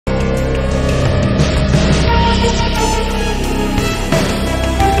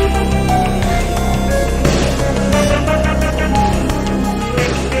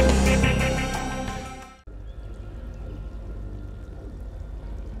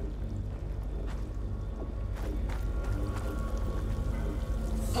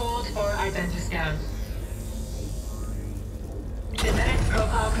identity scan. Genetic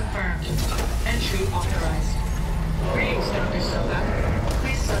profile confirmed. Entry authorized. Greetings, Dr. Soka.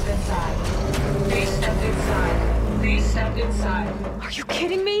 Please step inside. Please step inside. Please step inside. Are you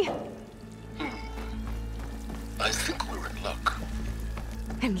kidding me? I think we're in luck.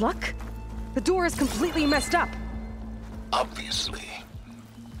 In luck? The door is completely messed up. Obviously.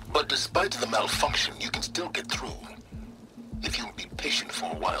 But despite the malfunction, you can still get through. If you'll be patient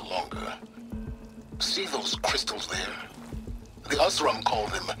for a while longer. See those crystals there? The ASRock call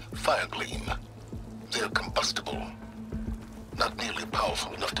them fire gleam. They're combustible. Not nearly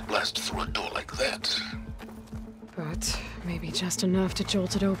powerful enough to blast through a door like that. But maybe just enough to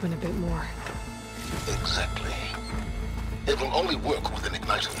jolt it open a bit more. Exactly. It will only work with an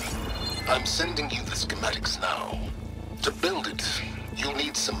igniter. I'm sending you the schematics now. To build it, you'll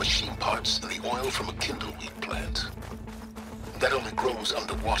need some machine parts and the oil from a kindleweed plant. That only grows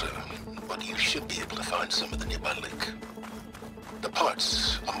underwater, but you should be able to find some in the nearby lake. The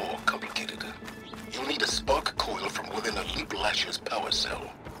parts are more complicated. You'll need a spark coil from within a Leap Lasher's power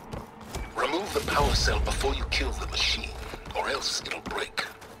cell. Remove the power cell before you kill the machine, or else it'll break.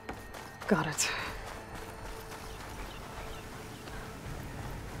 Got it.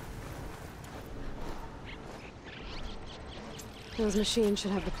 Those machines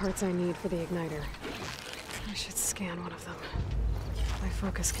should have the parts I need for the igniter. I should scan one of them. My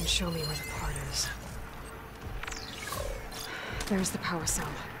focus can show me where the part is. There's the power cell.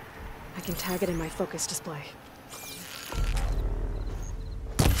 I can tag it in my focus display.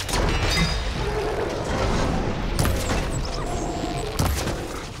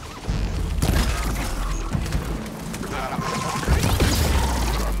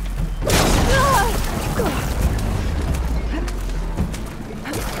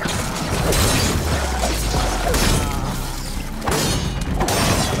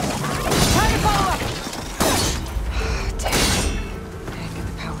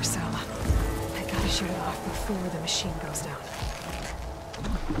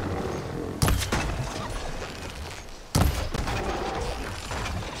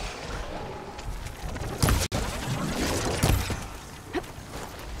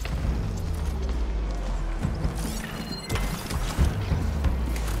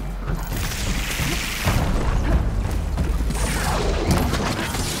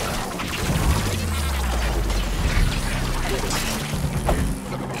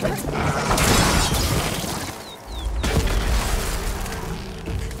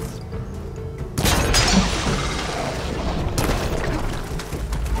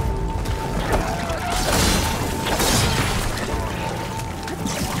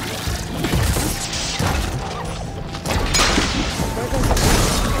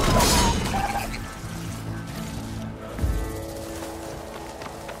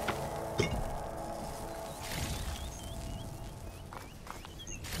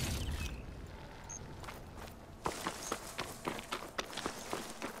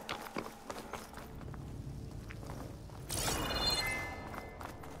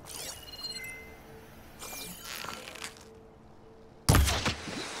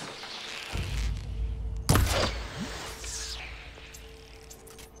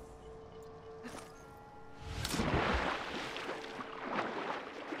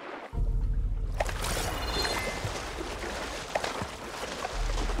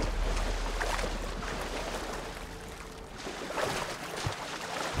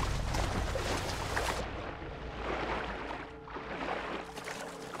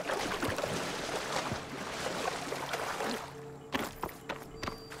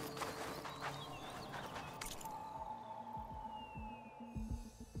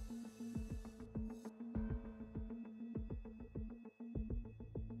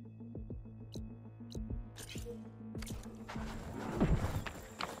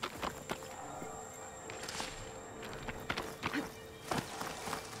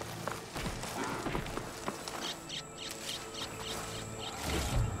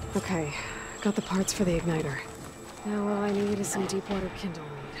 Okay, got the parts for the igniter. Now all I need is some deep water kindleweed.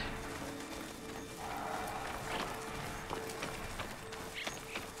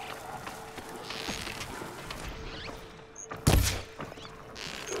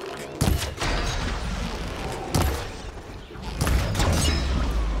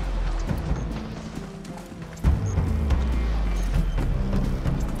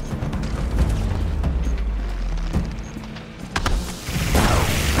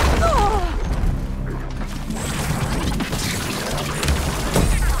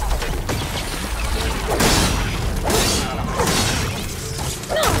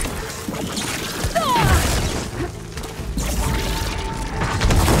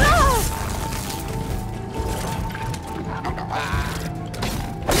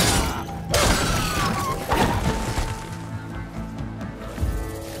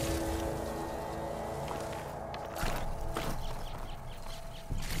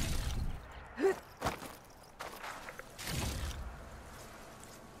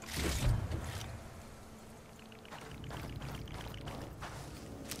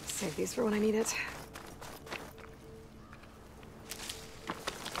 Save these for when I need it.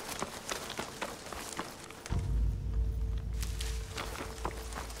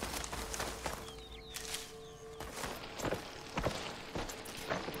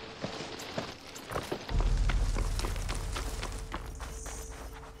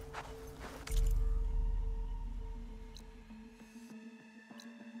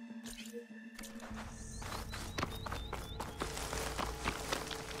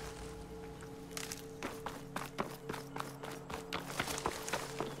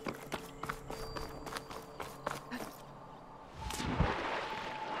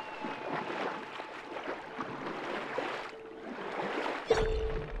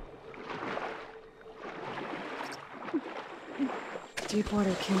 Deep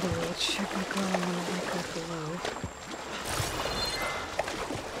water kindle will check my girl on the record below.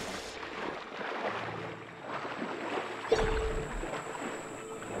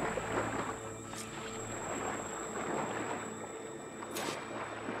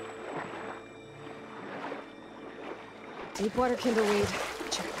 Deep water kindle weed.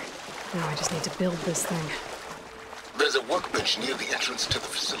 Check. Now I just need to build this thing. There's a workbench near the entrance to the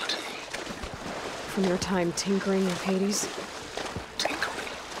facility. From your time tinkering with Hades?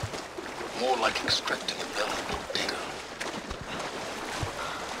 More like extracting invaluable data.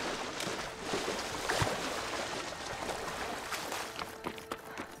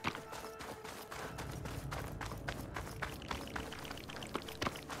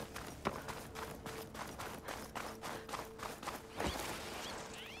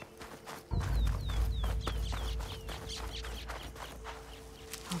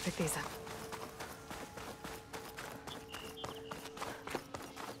 I'll pick these up.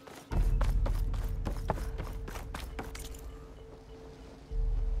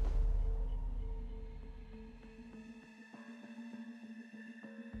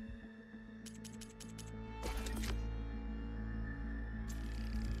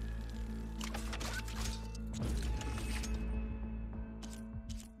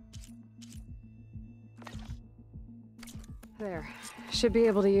 There. Should be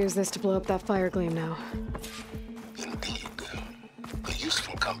able to use this to blow up that fire gleam now. Indeed. A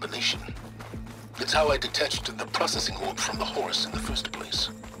useful combination. It's how I detached the processing orb from the horse in the first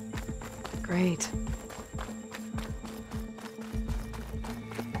place. Great.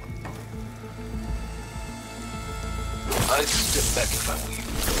 I'd step back if I were you.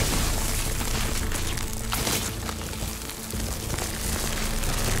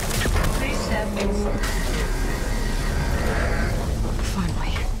 Please step inside.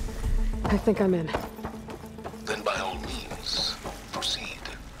 Finally. I think I'm in. Then by all means, proceed.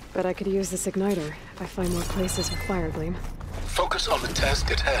 Bet I could use this igniter if I find more places with fire gleam. Focus on the task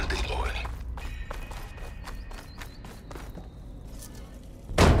at hand, Aloy.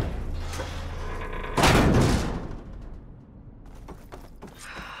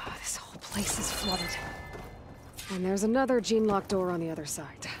 This whole place is flooded. And there's another gene-lock door on the other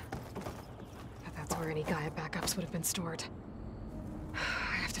side. But that's where any Gaia backups would have been stored.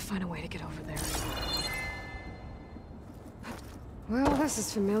 I have to find a way to get over there. Well, this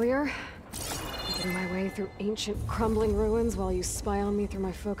is familiar. Making my way through ancient, crumbling ruins while you spy on me through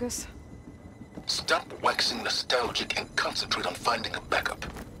my focus. Stop waxing nostalgic and concentrate on finding a backup.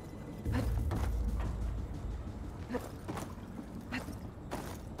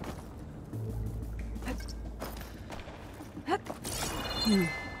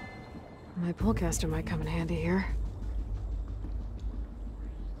 My pullcaster might come in handy here.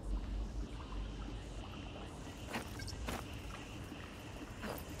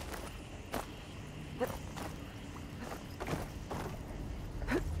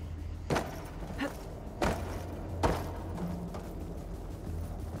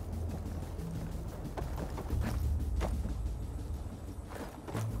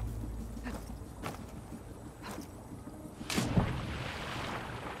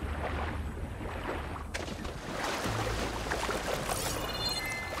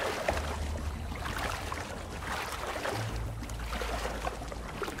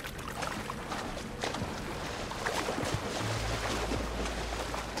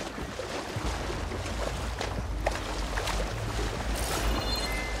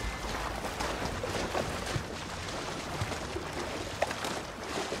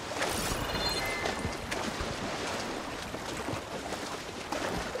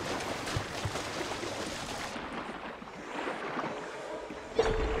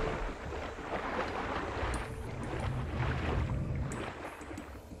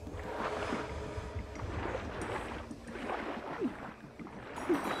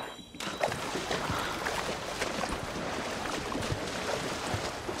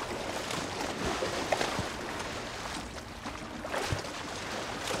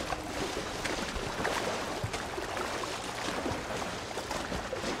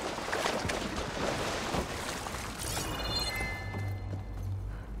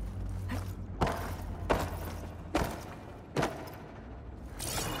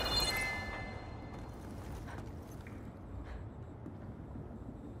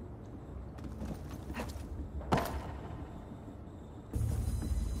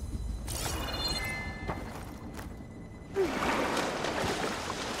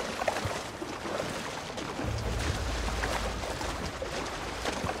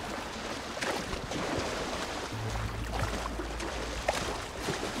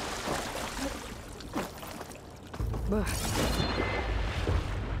 Ugh.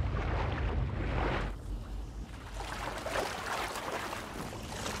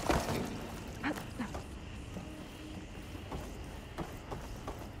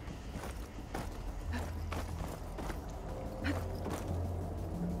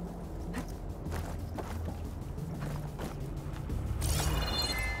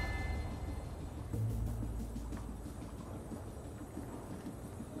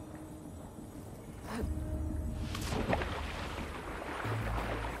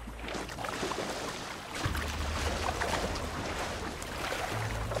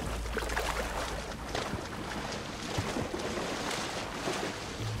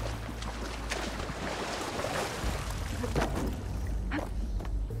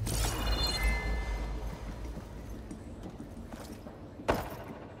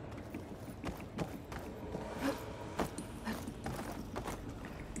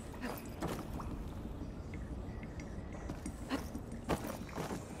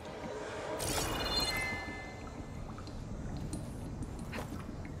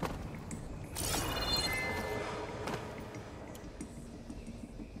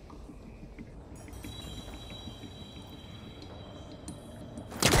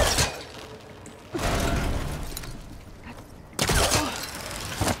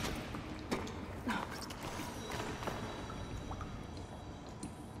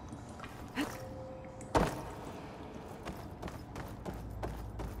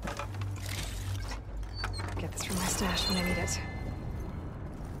 Get this from my stash when I need it.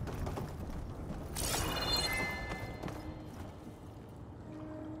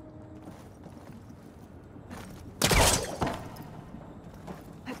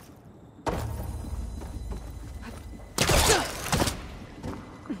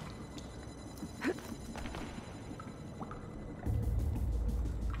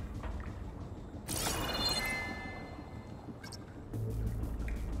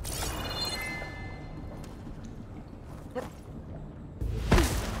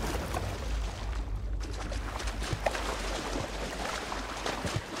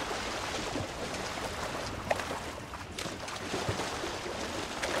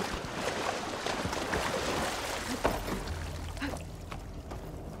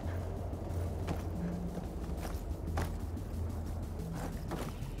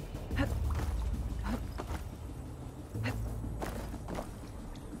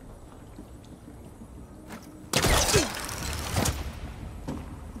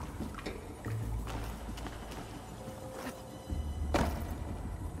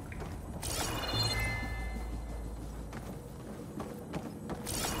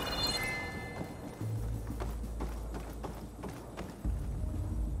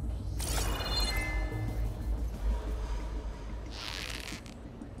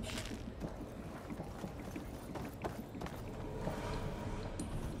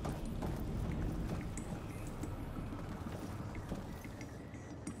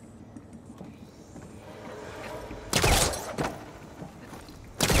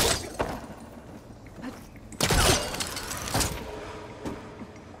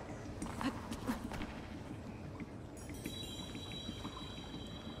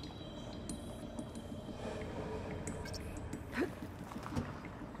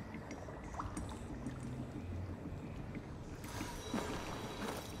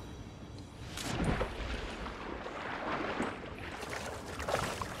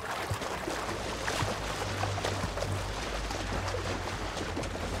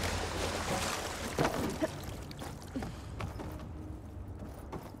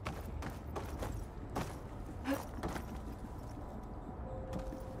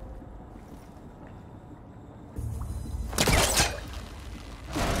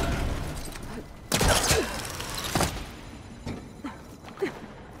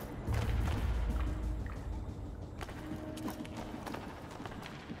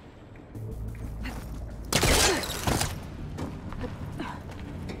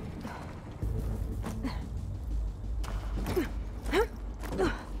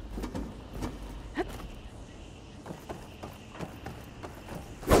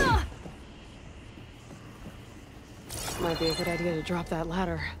 Might be a good idea to drop that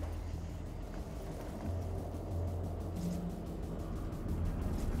ladder.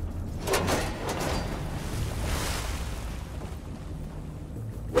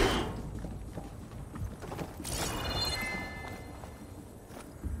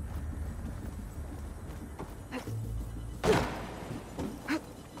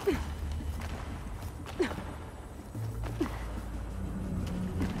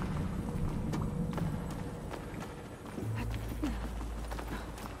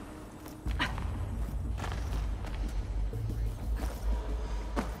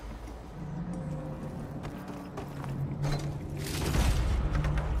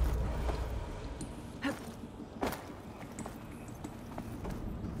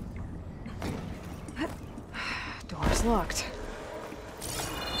 door's locked.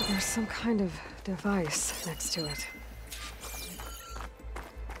 But there's some kind of device next to it.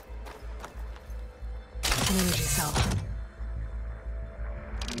 An energy cell.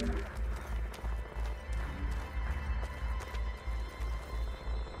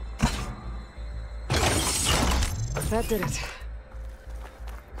 That did it.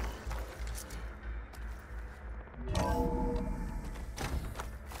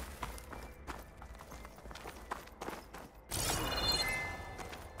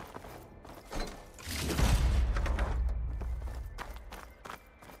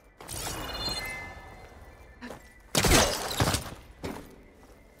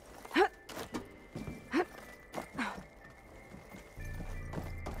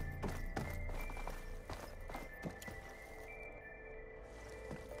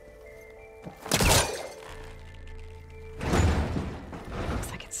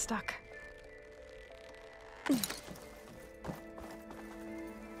 Stuck.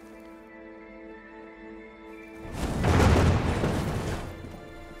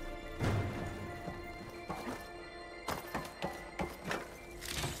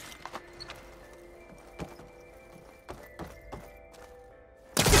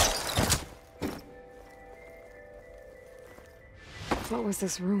 What was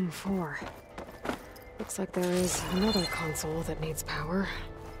this room for? Looks like there is another console that needs power.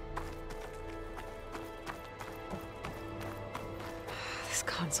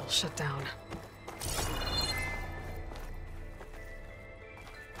 Console shut down.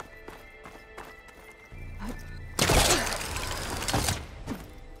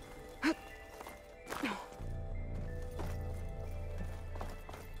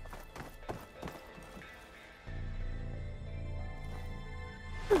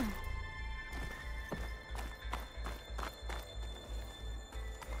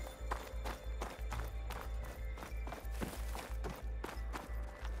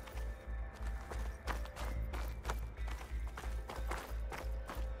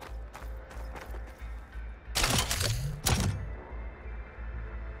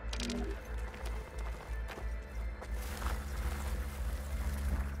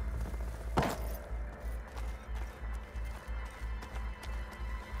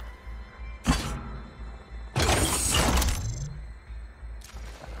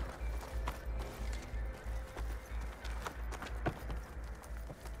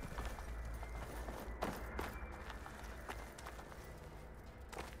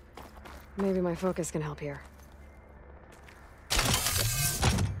 Maybe my focus can help here.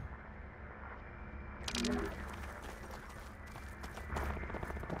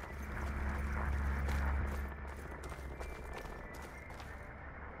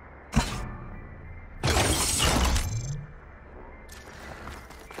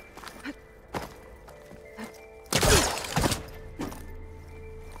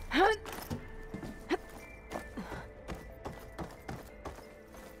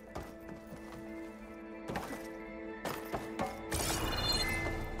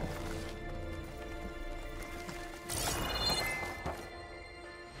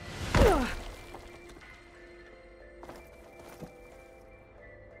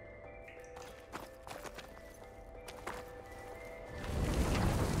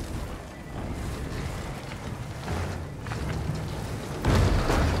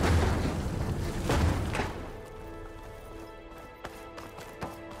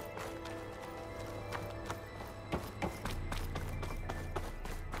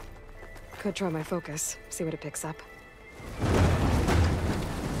 Could try my focus, see what it picks up.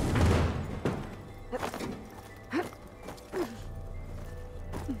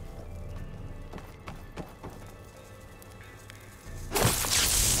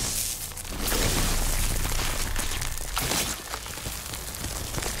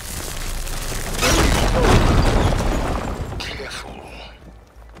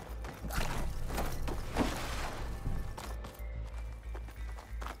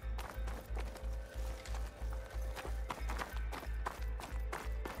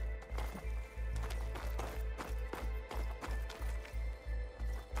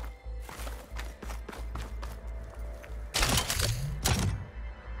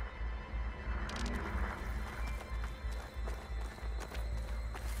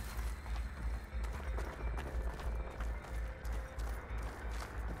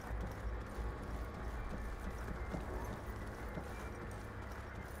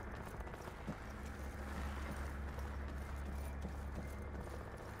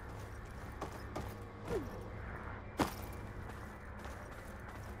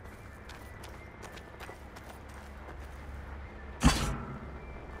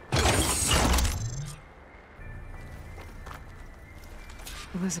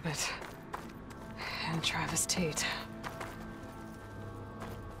 Elizabeth. And Travis Tate.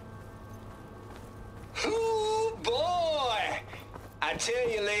 Ooh, boy! I tell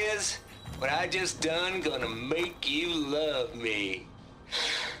you, Liz, what I just done gonna make you love me.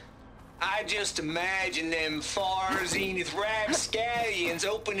 I just imagine them far zenith rapscallions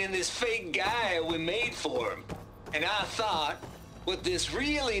opening this fake Gaia we made for him. And I thought, what this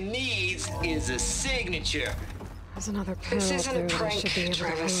really needs is a signature. There's another pair This up isn't there a that I should be prank, able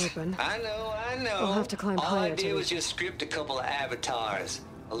Travis. to open. I know. I'll have to climb All I higher to did was reach it. just script a couple of avatars.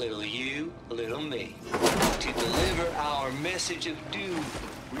 A little you, a little me. To deliver our message of doom,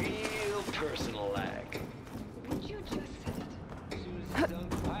 real personal-like. Would you just sit? As soon as it's done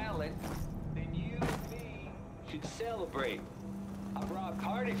compiling, then you and me should celebrate. I brought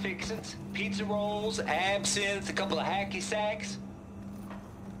party fixins, pizza rolls, absinthe, a couple of hacky sacks.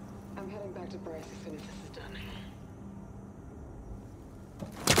 I'm heading back to Bryce as soon as this is done.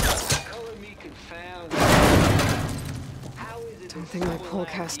 Color me confounded. How is it Don't that think my someone like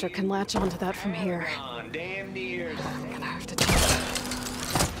polecaster you, can latch onto that from here. Paragon, damn near. I'm gonna have to jump.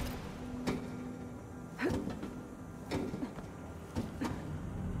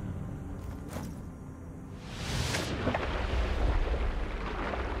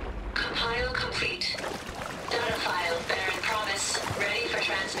 Compile complete. Data file, Baron Promise, ready for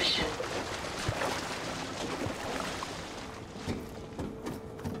transmission.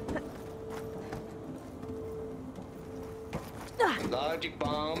 Logic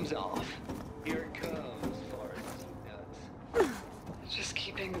bombs off. Here it comes, farts nuts. Just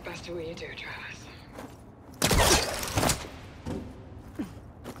keep being the best at what you do, Travis.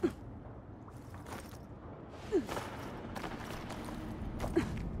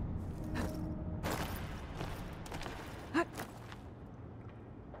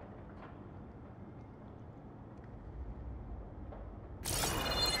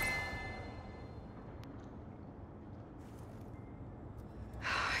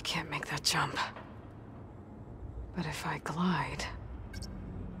 I can't make that jump. But if I glide...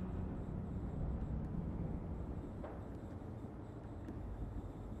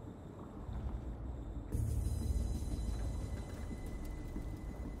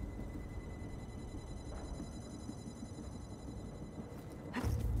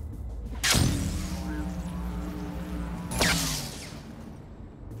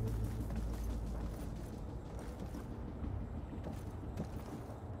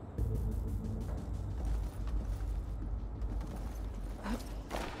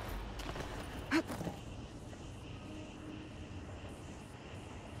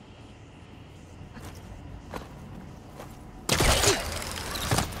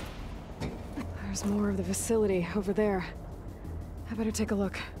 There's more of the facility over there. I better take a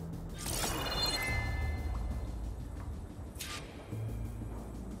look.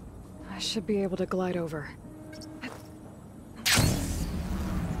 I should be able to glide over.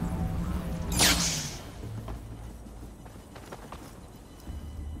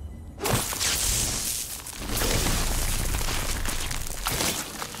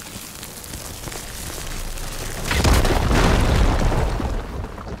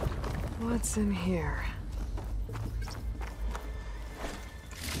 What's in here?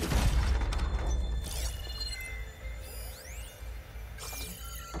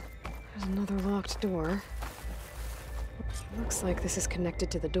 There's another locked door. Looks like this is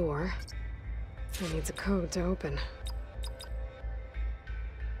connected to the door. It needs a code to open.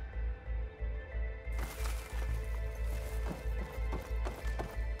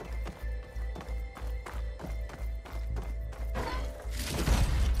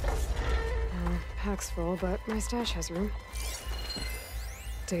 Pack's full, but my stash has room.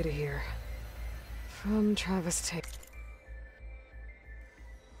 Data here. From Travis Tate.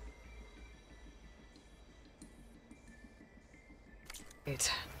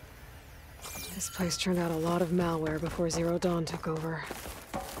 This place turned out a lot of malware before Zero Dawn took over.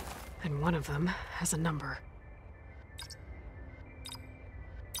 And one of them has a number.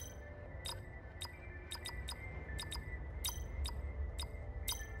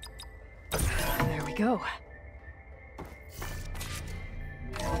 There we go.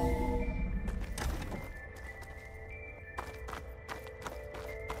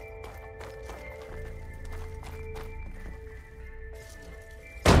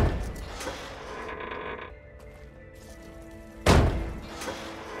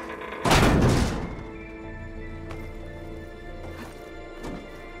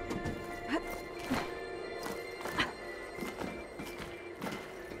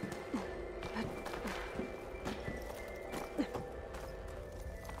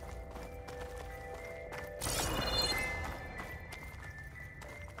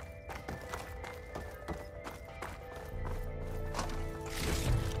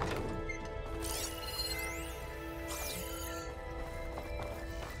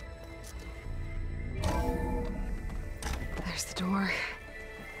 the door.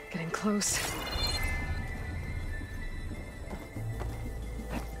 Getting close.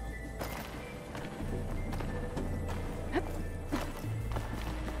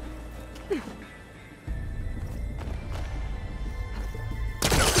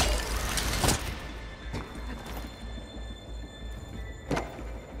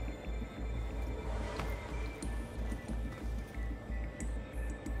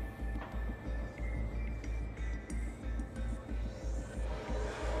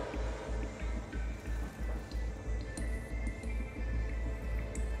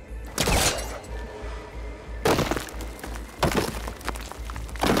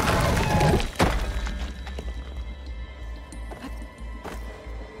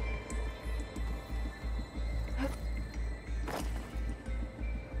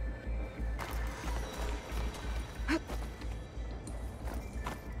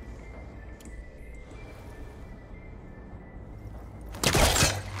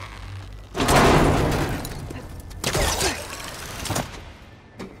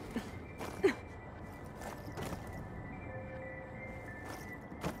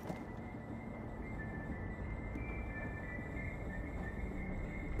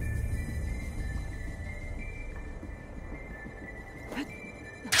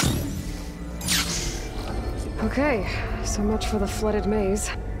 Okay, so much for the flooded maze.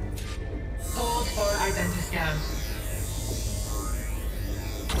 Hold for identity scan.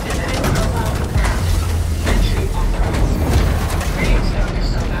 Genetic profile confirmed. Entry authorized. Greetings, Dr.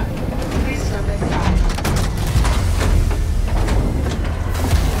 Soda. Please step inside.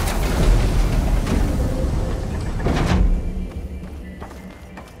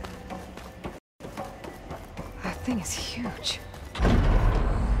 That thing is huge.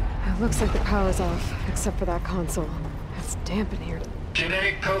 It looks like the power's off, except for that console. It's damp in here.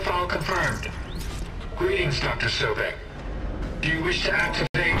 Genetic profile confirmed. Greetings, Dr. Sobek. Do you wish to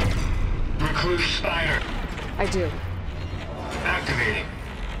activate Recluse Spider? I do. Activating.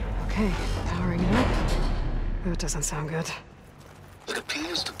 Okay, powering it up. That doesn't sound good. It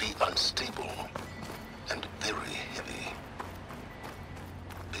appears to be unstable and very heavy.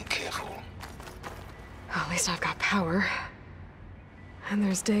 Be careful. At least I've got power. And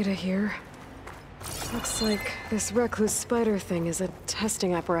there's data here. Looks like this recluse spider thing is a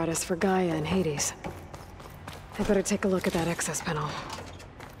testing apparatus for Gaia and Hades. I better take a look at that access panel.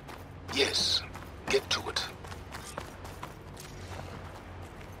 Yes, get to it.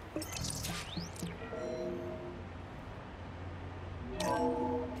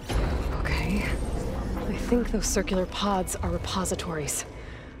 Okay. I think those circular pods are repositories.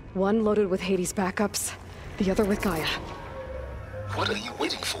 One loaded with Hades backups, the other with Gaia. What are you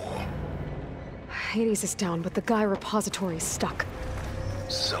waiting for? Hades is down, but the Gaia repository is stuck.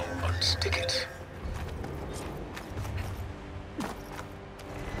 So unstick it.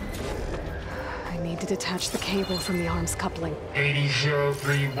 I need to detach the cable from the arms coupling.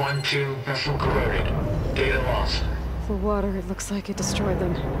 800312 vessel corroded. Data lost. The water, it looks like it destroyed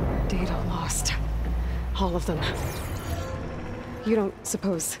them. Data lost. All of them. You don't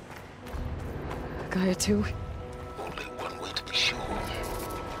suppose... Gaia too? Only one way to be sure.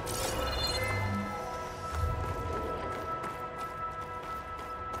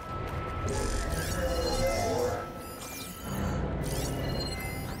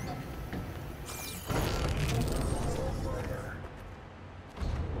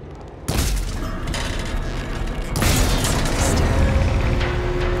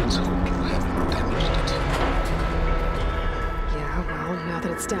 So you haven't damaged it. Yeah, well, now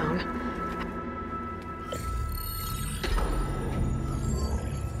that it's down.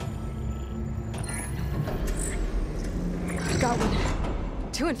 Got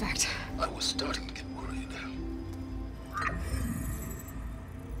one. Two, in fact. I was starting to get worried.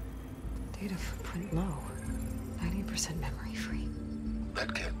 Data footprint low. 90% memory free.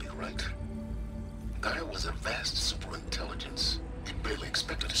 That can't be right. Gaia was a vast superintelligence. You barely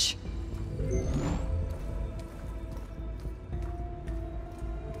expected it.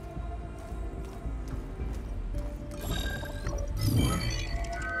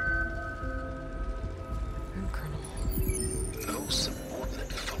 No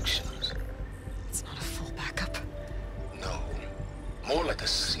subordinate functions. It's not a full backup. No. More like a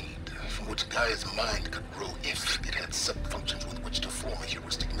seed from which Gaia's mind could grow if it had sub-functions with which to form a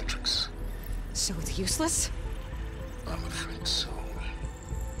heuristic matrix. So it's useless? I'm afraid so.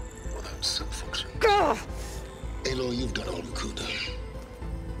 Without sub-functions. Ugh! Aloy, you've done all you could.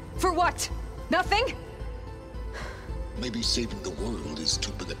 For what? Nothing? Maybe saving the world is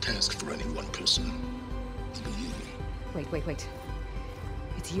too big a task for any one person. Even you. Wait.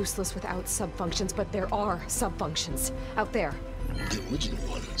 It's useless without sub-functions, but there are sub-functions out there. The original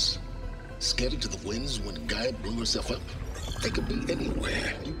ones. Scattered to the winds when Gaia blew herself up. They could be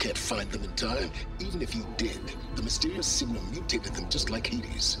anywhere. You can't find them in time. Even if you did, the mysterious signal mutated them just like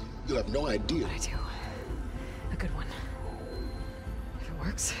Hades. You have no idea. But I do. A good one. If it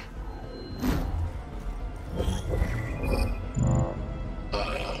works.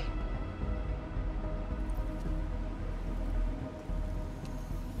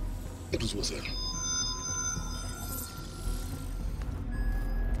 It was with her.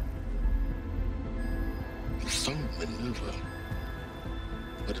 You found Minerva,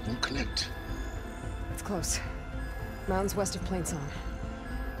 but it won't connect. It's close. Mountains west of Plainsong.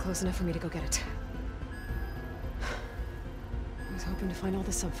 Close enough for me to go get it. I was hoping to find all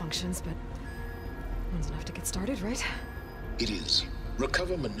the sub-functions, but one's enough to get started, right? It is.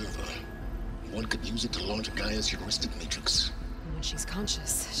 Recover Minerva. One could use it to launch Gaia's heuristic matrix. And when she's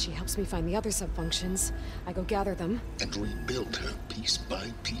conscious, she helps me find the other sub-functions. I go gather them. And rebuild her piece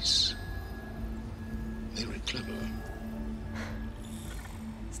by piece. Very clever.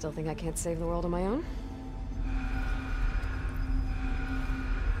 Still think I can't save the world on my own?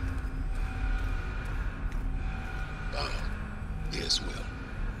 Yes, well.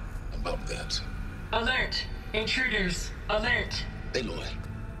 About that. Alert! Intruders! Alert! Aloy,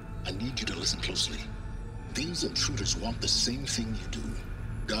 I need you to listen closely. These intruders want the same thing you do.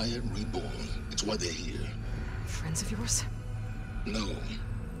 Gaia reborn. It's why they're here. Friends of yours? No.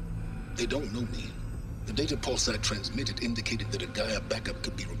 They don't know me. The data pulse I transmitted indicated that a Gaia backup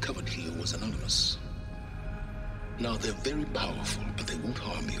could be recovered here was anonymous. Now, they're very powerful, but they won't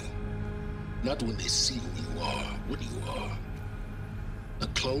harm you. Not when they see who you are, what you are. A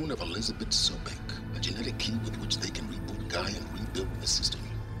clone of Elizabeth Sobek, a genetic key with which they can reboot Gaia and rebuild the system.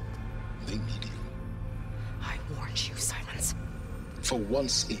 They need you. I warned you, Silence. For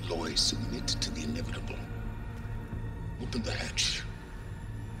once, Aloy, submit to the inevitable. Open the hatch.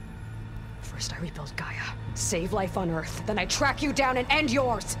 First I rebuild Gaia, save life on Earth, then I track you down and end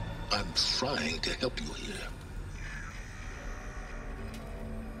yours! I'm trying to help you here.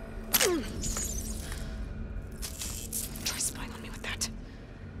 Try spying on me with that.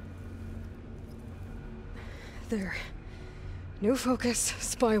 There. New focus,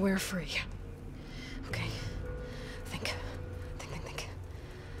 spyware free. Okay. Think.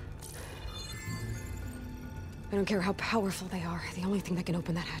 I don't care how powerful they are. The only thing that can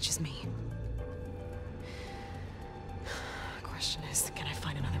open that hatch is me. The question is, can I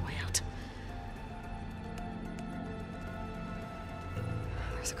find another way out?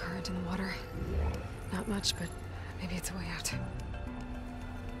 There's a current in the water. Not much, but maybe it's a way out.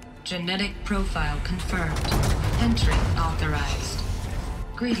 Genetic profile confirmed. Entry authorized.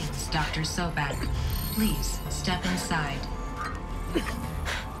 Greetings, Dr. Sobek. Please step inside.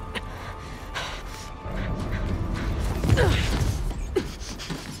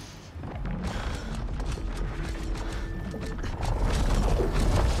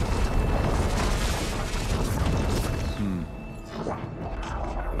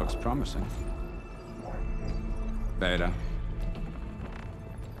 Looks promising. Beta.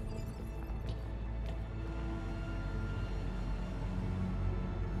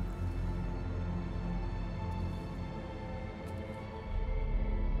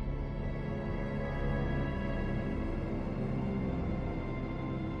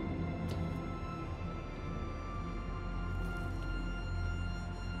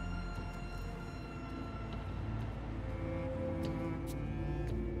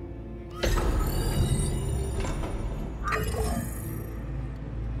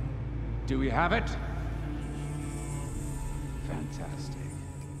 Do we have it? Fantastic.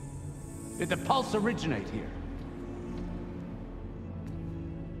 Did the pulse originate here?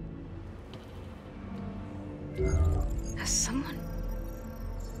 Has someone...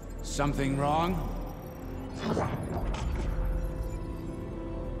 Something wrong?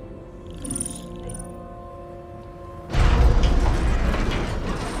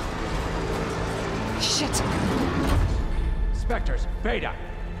 Shit! Spectres, Beta!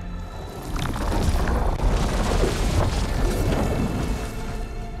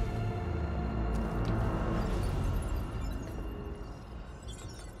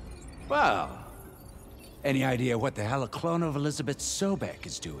 Well, any idea what the hell a clone of Elizabeth Sobek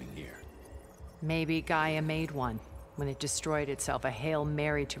is doing here? Maybe Gaia made one when it destroyed itself, a Hail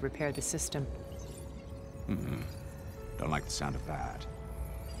Mary to repair the system. Don't like the sound of that.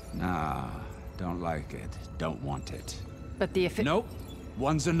 Nah, don't like it. Don't want it. But the Nope.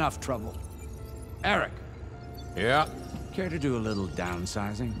 One's enough trouble. Eric! Yeah? Care to do a little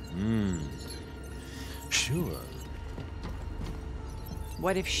downsizing? Sure.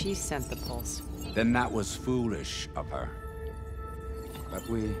 What if she sent the pulse? Then that was foolish of her. But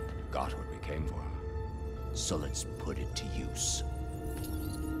we got what we came for. So let's put it to use.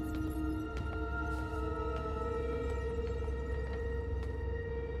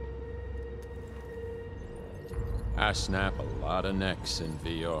 I snap a lot of necks in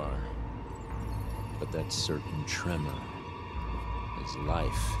VR. But that certain tremor as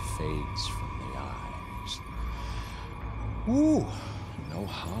life fades from the eyes. Ooh, no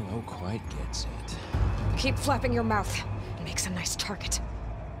hollow quite gets it. Keep flapping your mouth. It makes a nice target.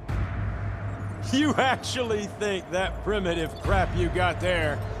 You actually think that primitive crap you got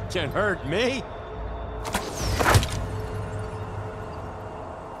there can hurt me?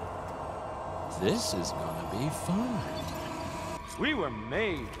 This is gonna be fun. We were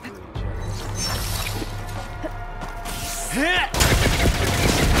made for each other.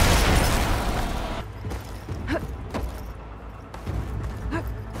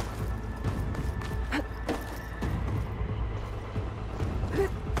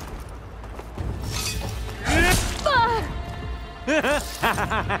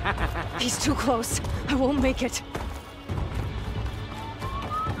 He's too close. I won't make it.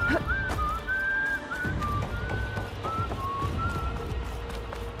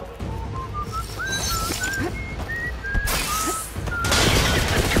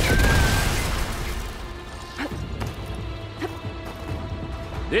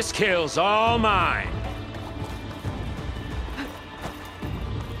 This kill's all mine.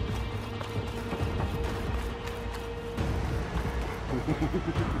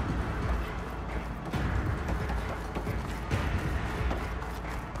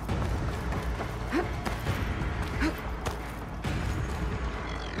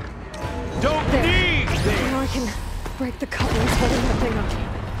 Don't need this! Now I can break the couplings holding that thing up.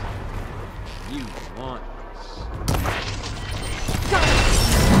 You want this.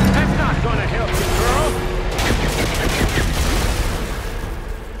 That's not gonna help you, girl!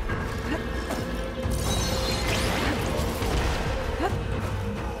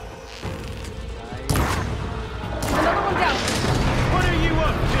 Another one down. What are you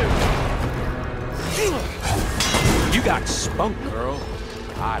up to? You got spunk, girl.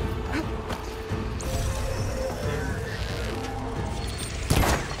 I...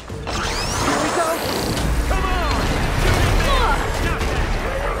 Here we go. Come on! Not that.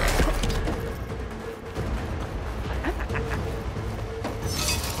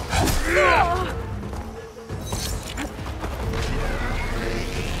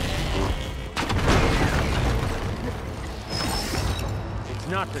 It's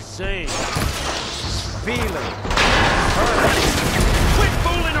not the same. Feeling. Hurt. Quit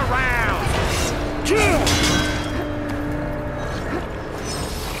fooling around!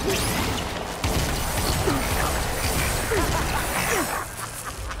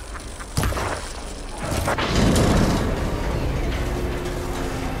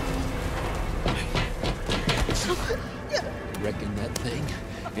 Reckon that thing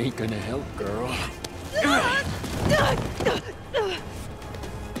ain't gonna help, girl.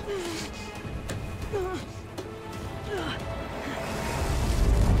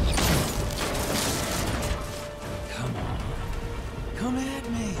 Come on. Come at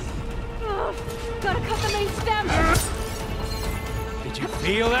me. Gotta cut the main stem. Did you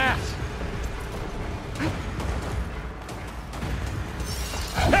feel that?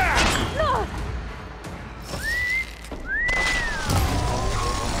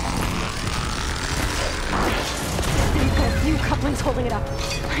 We've got a few couplings holding it up.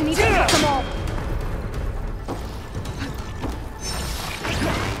 I need to cut them all.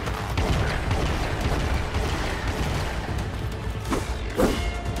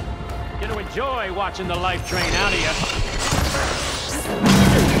 Gonna enjoy watching the life drain out of you.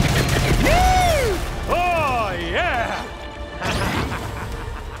 Oh, yeah!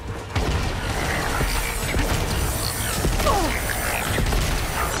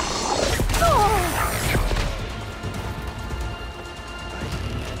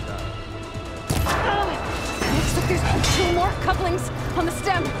 Looks like there's 2 more couplings on the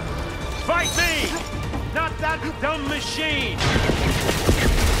stem. Fight me! Not that dumb machine!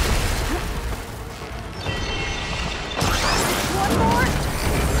 One more.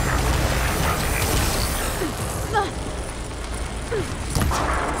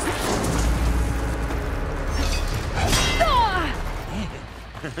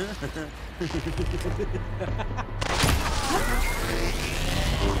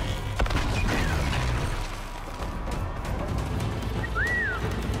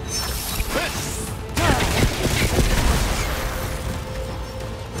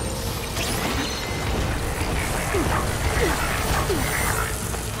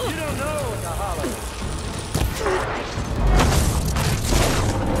 Aloy.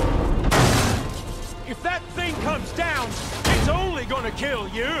 If that thing comes down, it's only gonna kill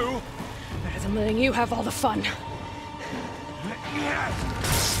you! Better than letting you have all the fun.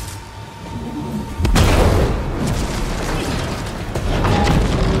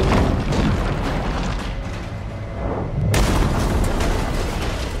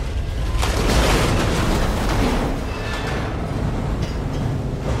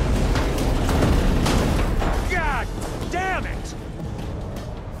 God damn it!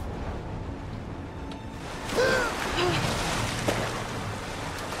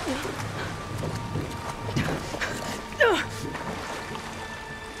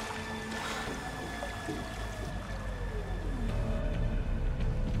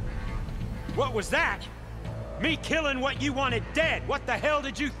 What was that? Me killing what you wanted dead. What the hell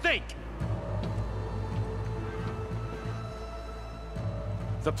did you think?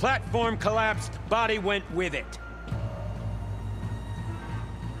 The platform collapsed, body went with it.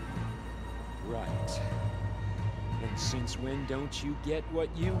 Right. And since when don't you get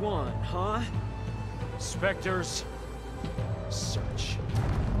what you want, huh? Spectres, search.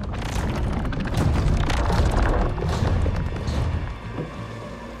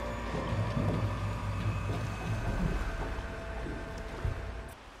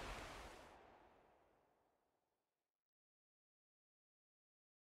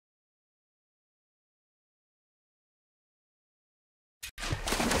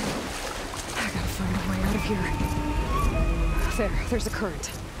 There's a current.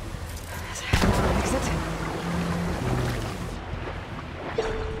 Exit.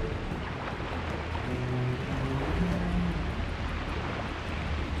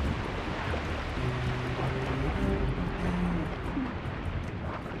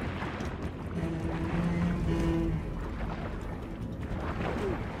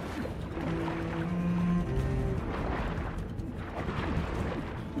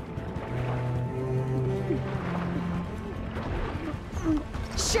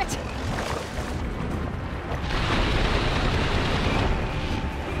 Shit!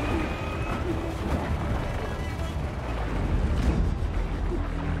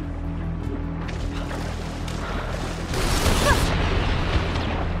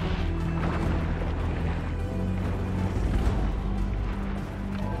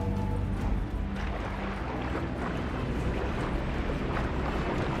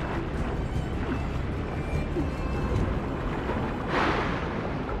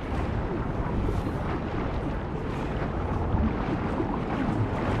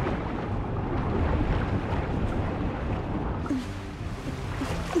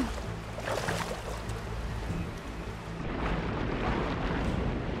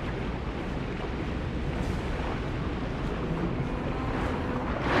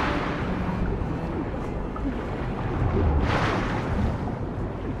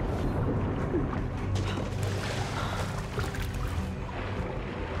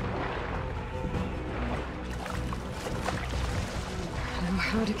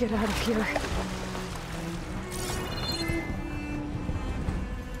 How to get out of here.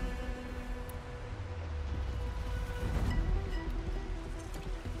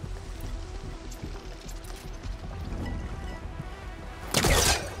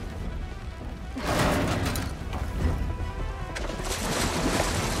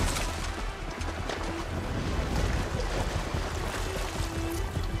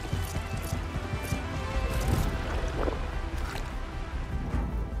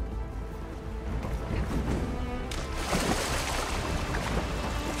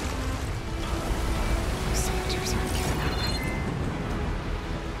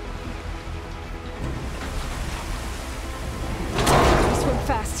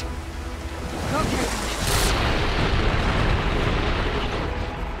 Fast. Okay.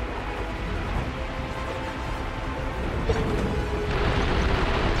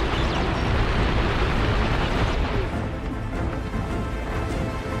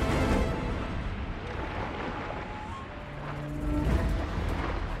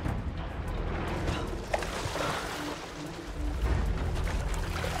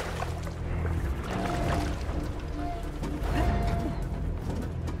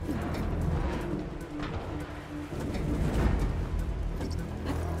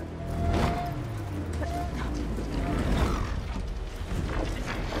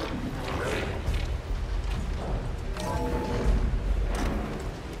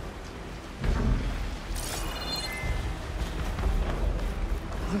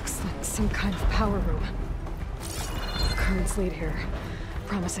 Looks like some kind of power room. Currents lead here.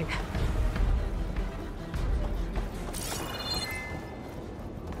 Promising.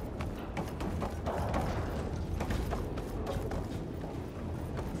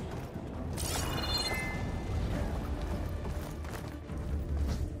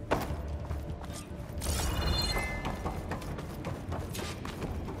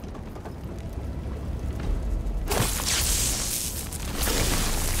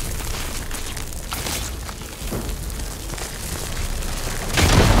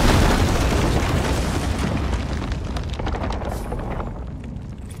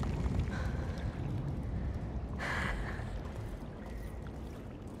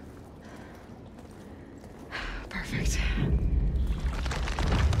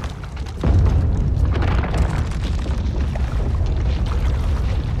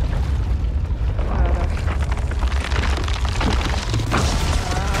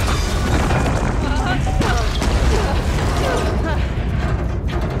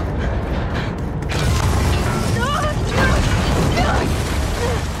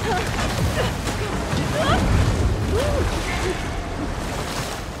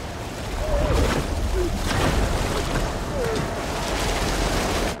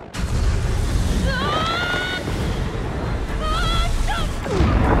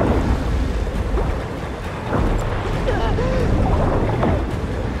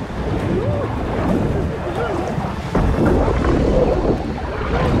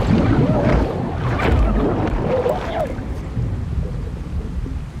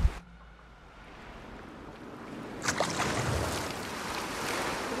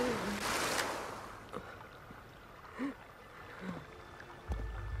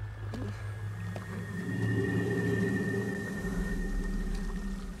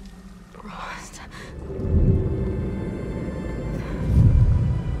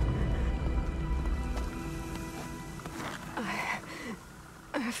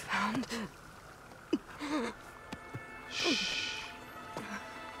 I found... Shh.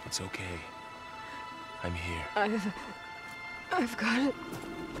 It's okay. I'm here. I've got it.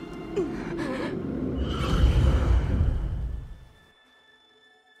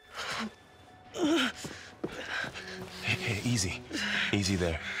 Hey, easy. Easy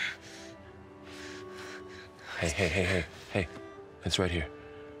there. Hey. It's right here.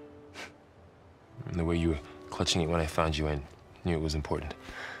 And the way you were clutching it when I found you, I knew it was important.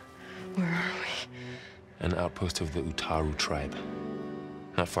 Where are we? An outpost of the Utaru tribe.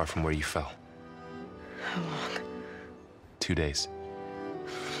 Not far from where you fell. How long? 2 days.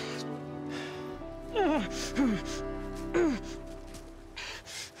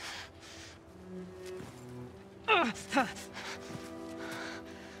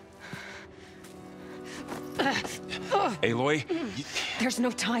 Aloy, There's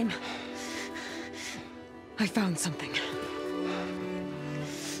no time. I found something.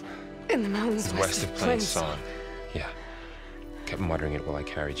 In the mountains west of Plain Song. Yeah. Kept muttering it while I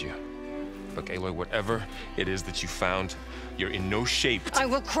carried you. Look, Aloy, whatever it is that you found, you're in no shape to... I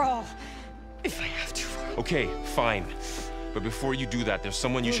will crawl, if I have to. Okay, fine. But before you do that, there's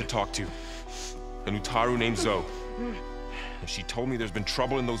someone you should talk to. An Utaru named Zoe. She told me there's been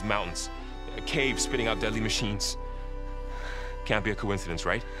trouble in those mountains. A cave spitting out deadly machines. Can't be a coincidence,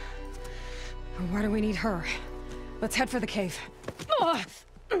 right? Why do we need her? Let's head for the cave.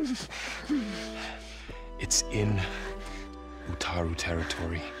 It's in Utaru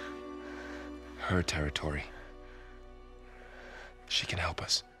territory. Her territory. She can help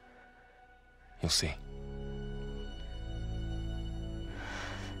us. You'll see.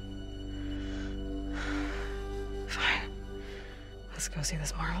 Fine. Let's go see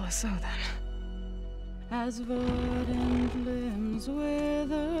this marvelous Zoe then. As verdant limbs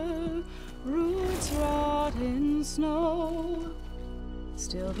wither, roots rot in snow,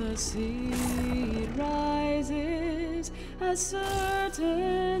 still the seed rises as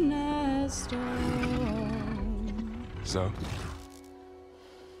certain as stone. Zoe?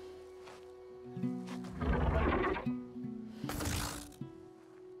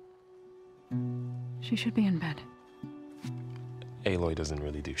 She should be in bed. Aloy doesn't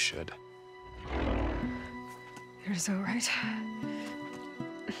really do should. You're so right.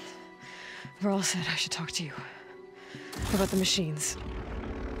 Varl said I should talk to you about the machines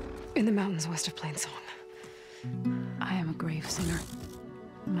in the mountains west of Plain Song. I am a grave singer.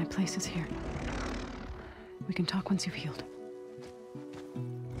 My place is here. We can talk once you've healed.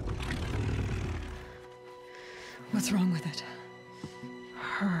 What's wrong with it?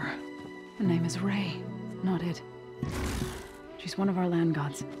 Her. The name is Ray, not it. She's one of our land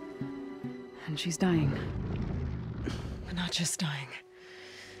gods. And she's dying. But not just dying.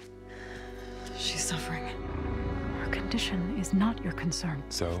 She's suffering. Her condition is not your concern.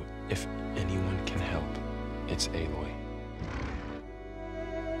 So, if anyone can help, it's Aloy.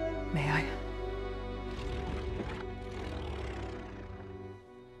 May I?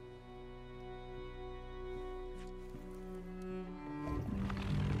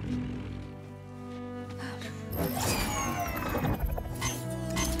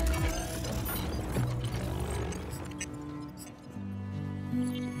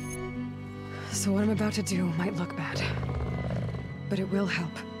 So what I'm about to do might look bad, but it will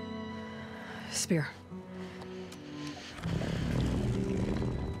help. Spear.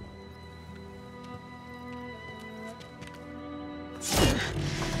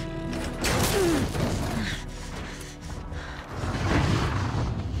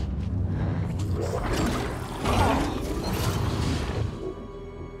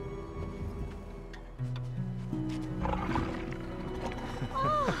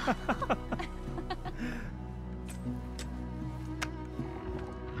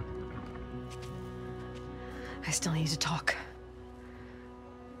 I still need to talk.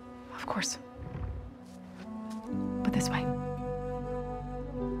 Of course. But this way.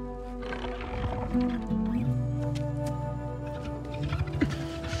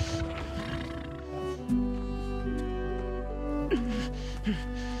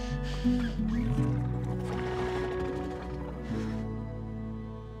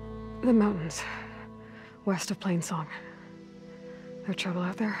 The mountains, west of Plain Song. There's trouble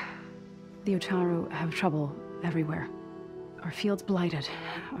out there? The Utaru have trouble everywhere. Our fields blighted,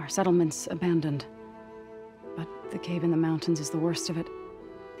 our settlements abandoned. But the cave in the mountains is the worst of it.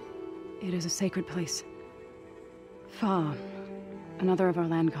 It is a sacred place. Fa, another of our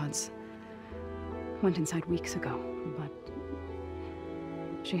land gods, went inside weeks ago, but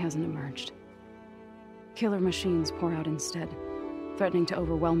she hasn't emerged. killer machines pour out instead, threatening to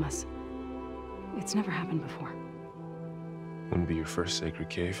overwhelm us. It's never happened before. Wouldn't be your first sacred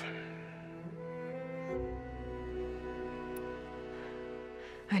cave.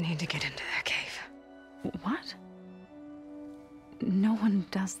 I need to get into their cave. What? No one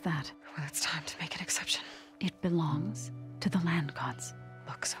does that. Well, it's time to make an exception. It belongs to the land gods.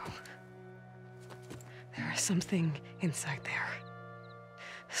 Look, so there is something inside there.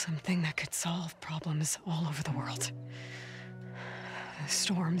 Something that could solve problems all over the world. The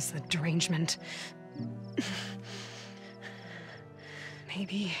storms, the derangement.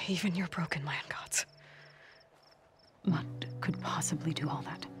 Maybe even your broken land gods. What could possibly do all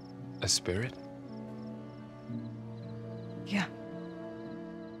that? A spirit? Yeah.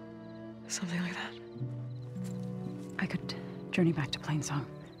 Something like that. I could journey back to Plainsong,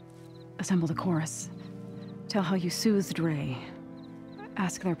 assemble the chorus, tell how you soothed Ray,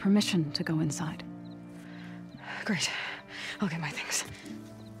 ask their permission to go inside. Great. I'll get my things.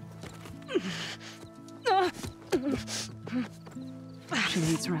 She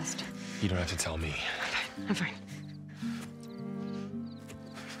needs rest. You don't have to tell me. I'm fine.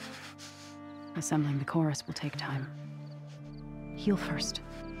 Assembling the chorus will take time. Heal first,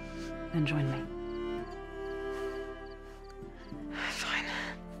 then join me. Fine.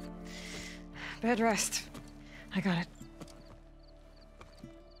 Bed rest. I got it.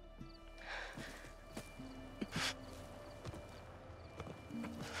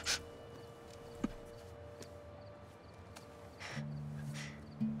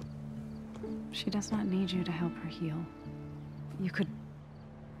 She does not need you to help her heal. You could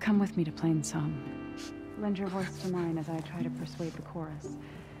come with me to Plainsong. Lend your voice to mine as I try to persuade the chorus.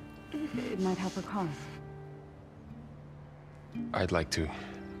 It might help her cause. I'd like to,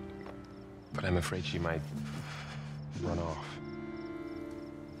 but I'm afraid she might run off.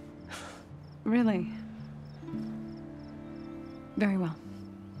 Really? Very well.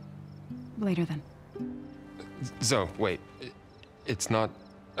 Later then. Zoe, wait. It's not,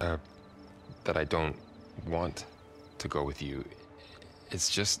 that I don't want to go with you. It's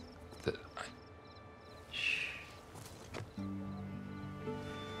just that I... Shh.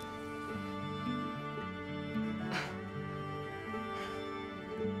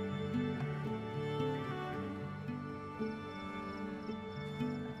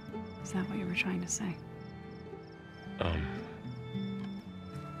 Is that what you were trying to say?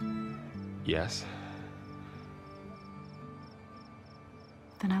 Yes?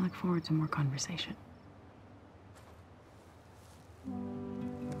 Then I look forward to more conversation.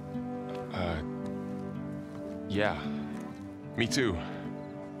 Yeah. Me too.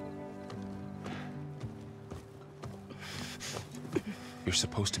 You're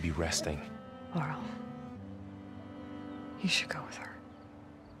supposed to be resting. Laurel, you should go with her.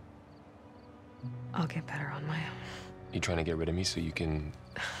 I'll get better on my own. You trying to get rid of me so you can...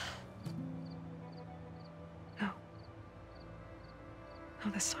 No.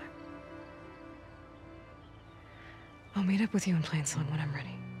 Not this time. I'll meet up with you in Plainsong when I'm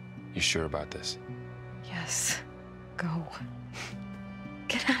ready. You sure about this? Yes. Go.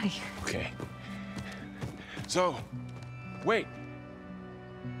 Get out of here. Okay. Zoe, wait.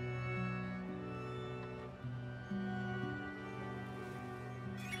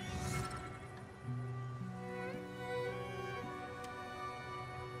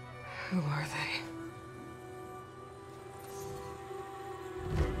 Who are they?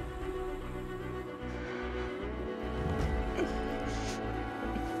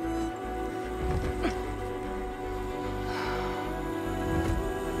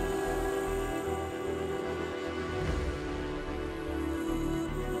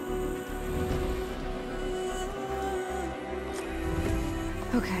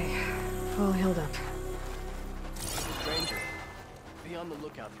 Okay, all healed up. Stranger, be on the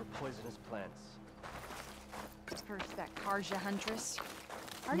lookout for poisonous plants. First that Karja huntress.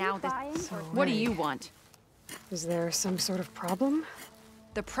 Now this. What do you want? Is there some sort of problem?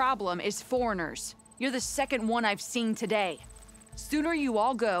 The problem is foreigners. You're the second one I've seen today. Sooner you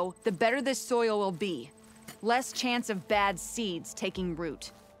all go, the better this soil will be. Less chance of bad seeds taking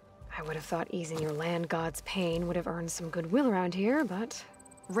root. I would have thought easing your land god's pain would have earned some goodwill around here, but...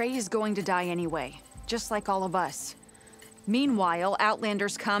 Ray is going to die anyway, just like all of us. Meanwhile,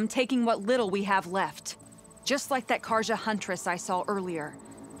 Outlanders come, taking what little we have left. Just like that Karja huntress I saw earlier.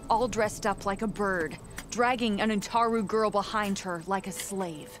 All dressed up like a bird, dragging an Utaru girl behind her like a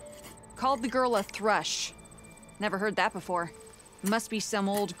slave. Called the girl a thrush. Never heard that before. Must be some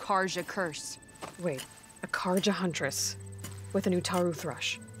old Karja curse. Wait, a Karja huntress with an Utaru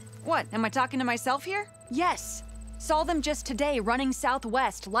thrush. What, am I talking to myself here? Yes. Saw them just today running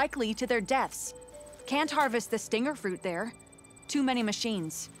southwest, likely to their deaths. Can't harvest the stinger fruit there. Too many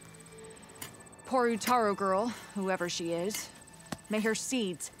machines. Poor Utaro girl, whoever she is. May her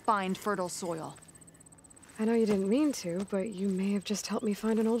seeds find fertile soil. I know you didn't mean to, but you may have just helped me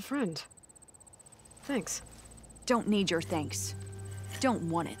find an old friend. Thanks. Don't need your thanks. Don't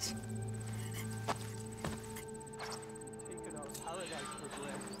want it. Taken our paradise for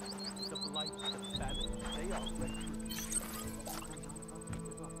granted. The blight, the famine, they are refuge.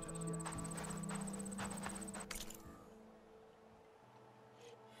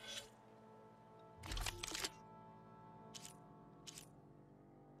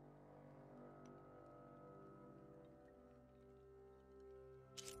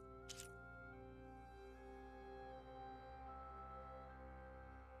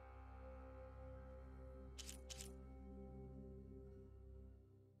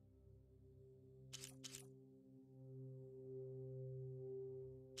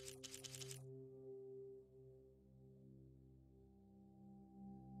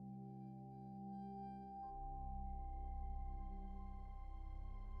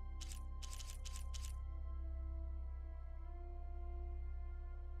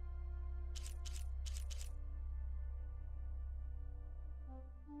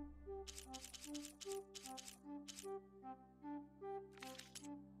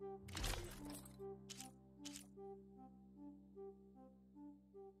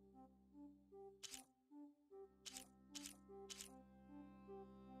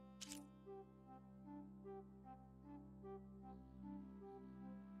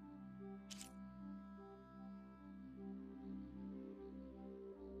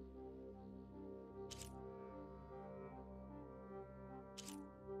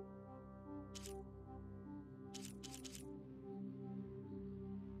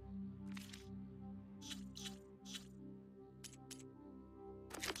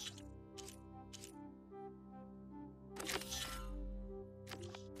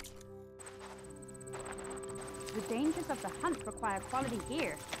 The dangers of the hunt require quality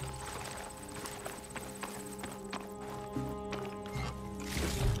gear.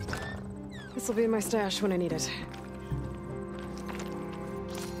 This'll be in my stash when I need it.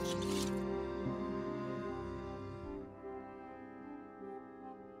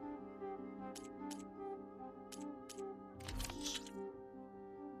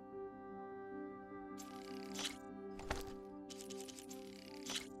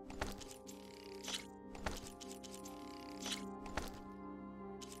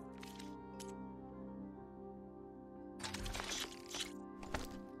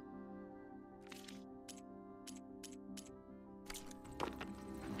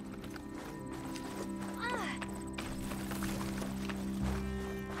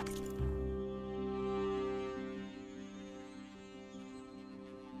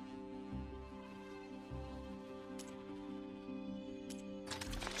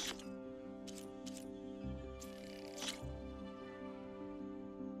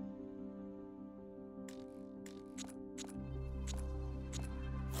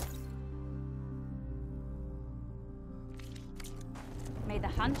 May the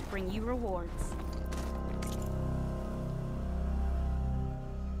hunt bring you rewards.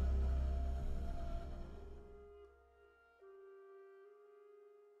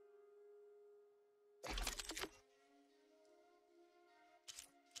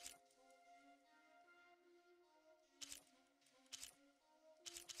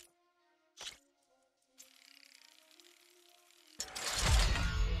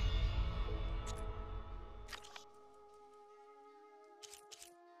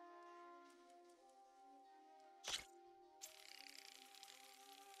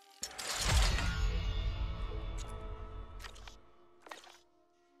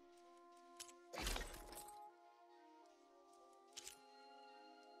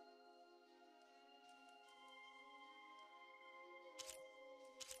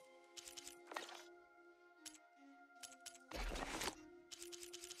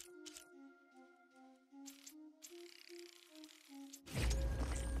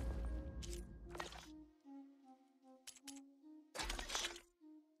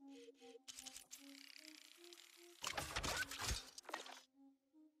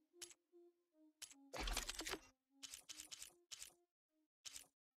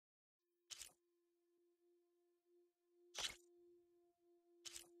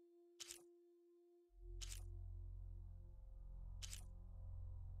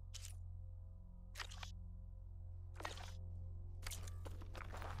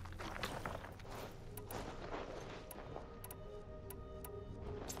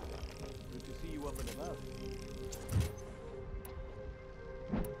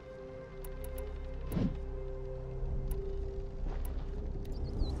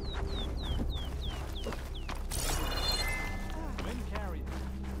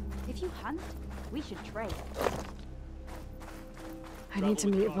 We should trade. I need to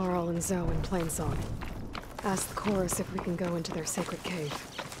meet Varl and Zoe in Plainsong. Ask the chorus if we can go into their sacred cave.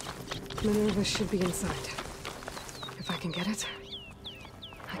 Minerva should be inside. If I can get it,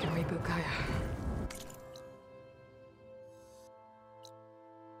 I can reboot Gaia.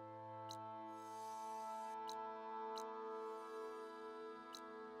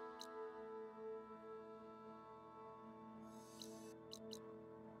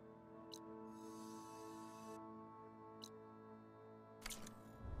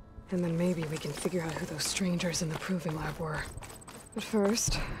 And then maybe we can figure out who those strangers in the proving lab were. But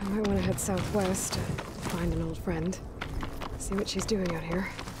first, I might want to head southwest to find an old friend. See what she's doing out here.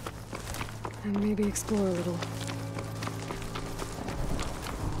 And maybe explore a little.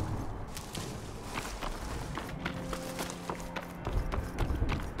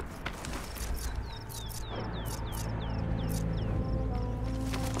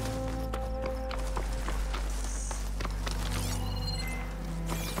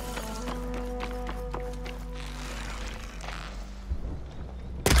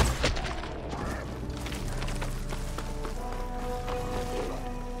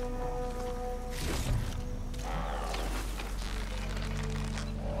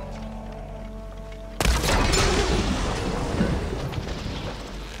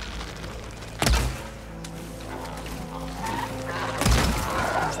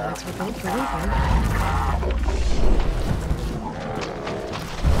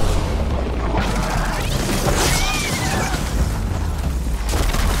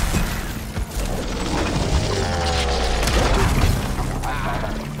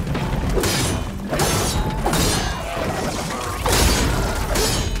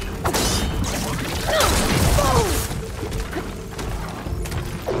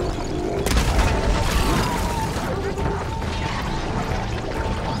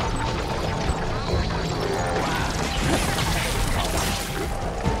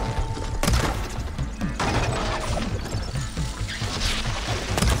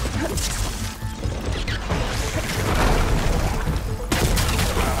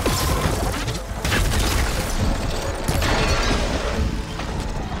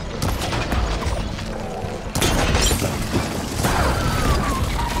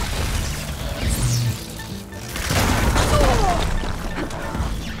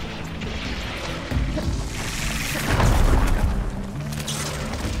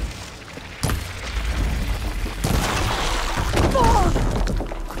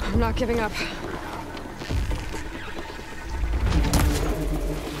 Not giving up.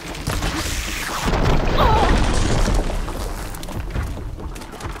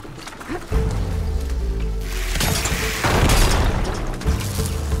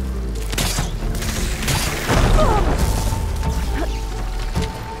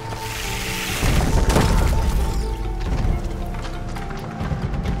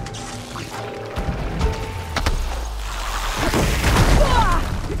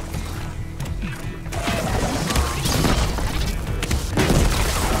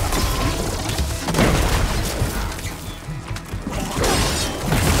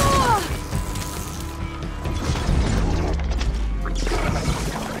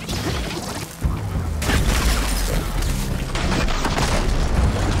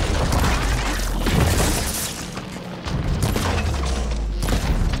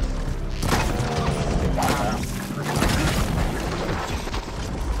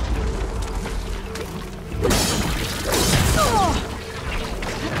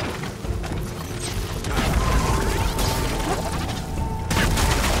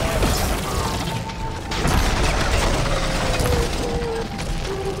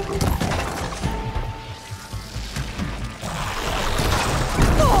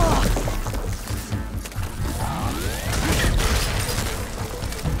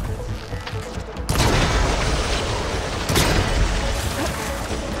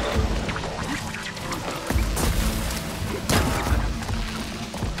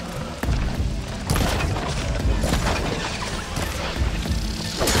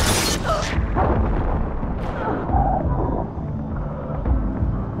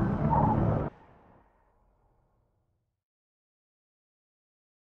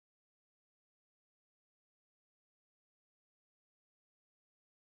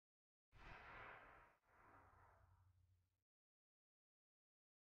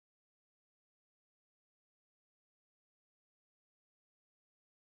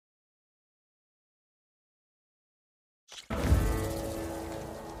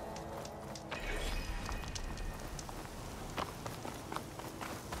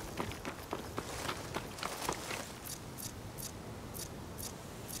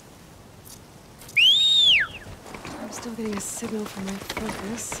 getting a signal from my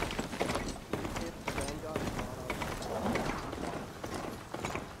focus.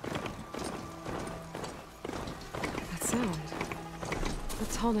 That sound. The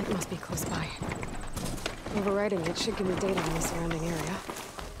Thermaltake must be close by. Overriding it should give me data on the surrounding area.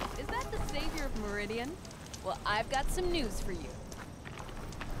 Is that the savior of Meridian? Well, I've got some news for you.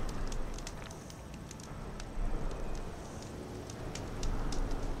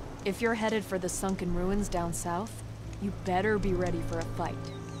 If you're headed for the sunken ruins down south, you better be ready for a fight.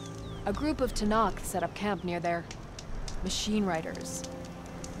 A group of Tenakth set up camp near there. Machine riders.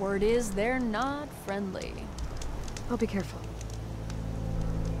 Word is they're not friendly. I'll be careful.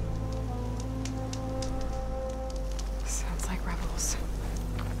 Sounds like rebels.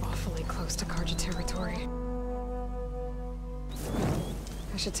 Awfully close to Karja territory.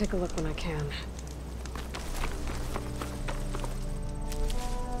 I should take a look when I can.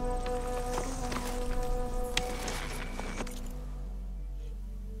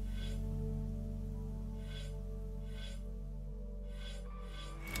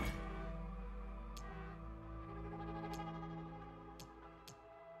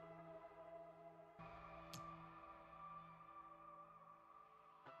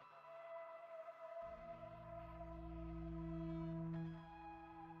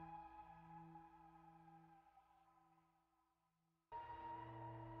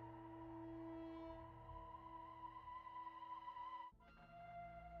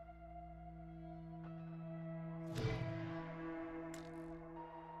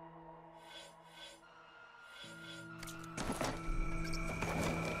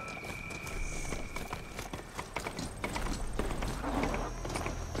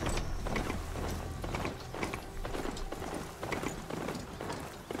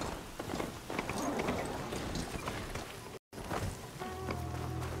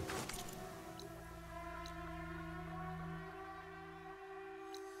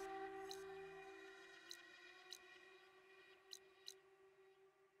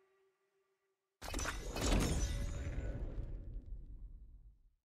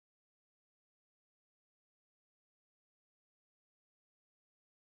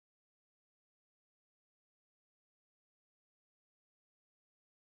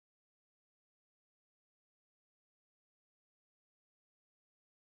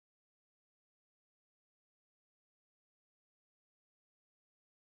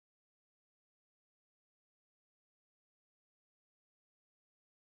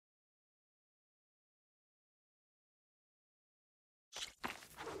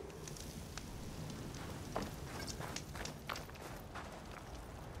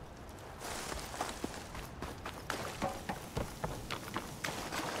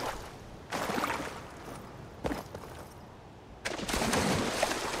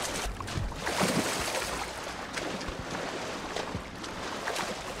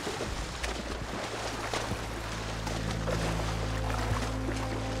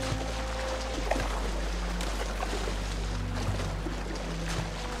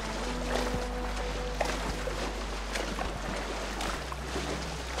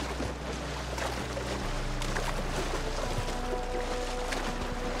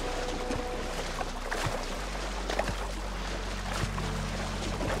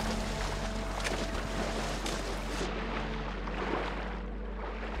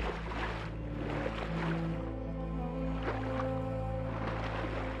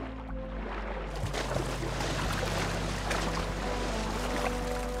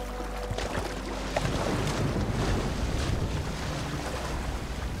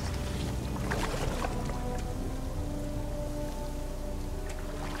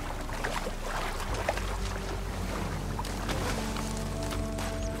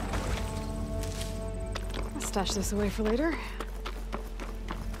 Stash this away for later.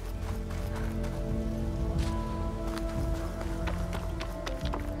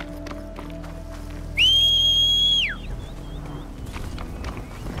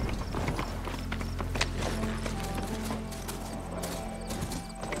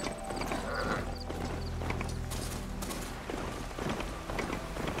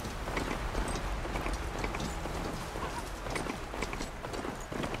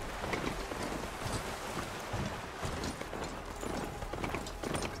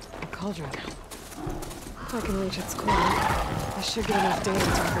 Cauldron. If I can reach its core, I should get enough data to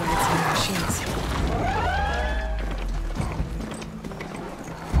upgrade some of the machines.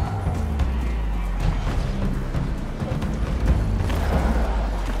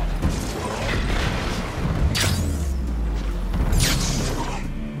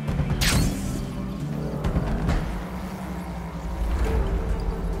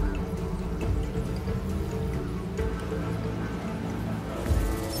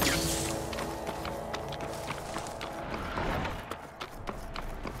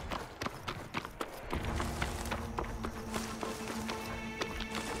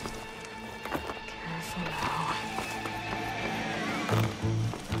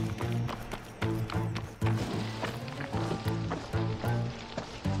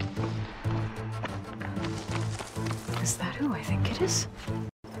 Is that who I think it is?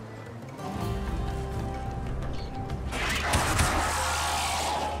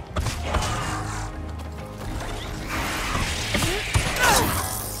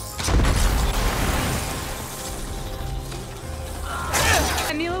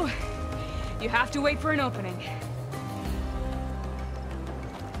 Milo, you have to wait for an opening.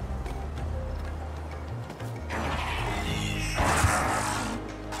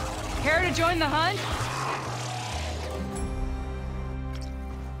 Care to join the hunt?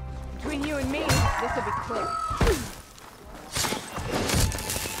 Between you and me, this will be quick.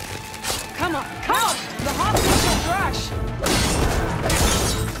 Come on, come on! The hostile rush!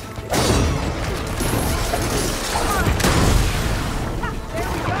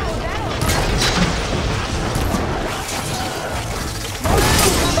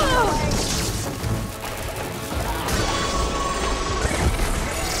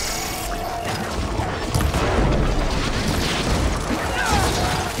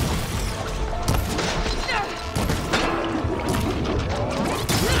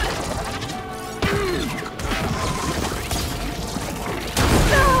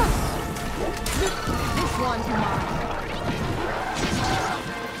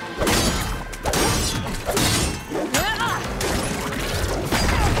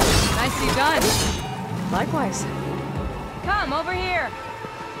 Likewise. Come, over here!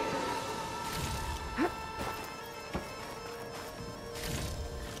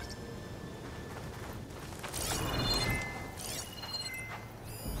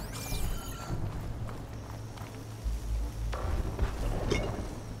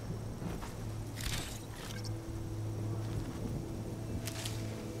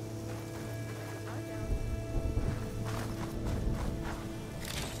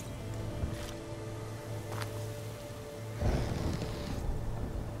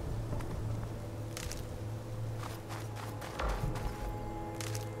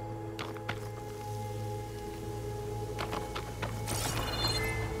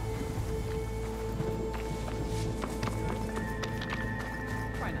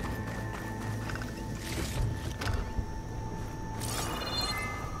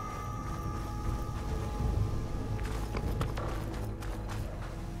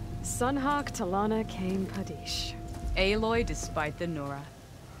 Sunhawk Talana Kane Padish. Aloy despite the Nora.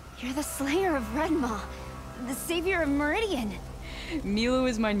 You're the slayer of Redmaw, the savior of Meridian. Milo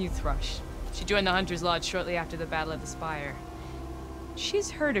is my new thrush. She joined the Hunter's Lodge shortly after the Battle of the Spire.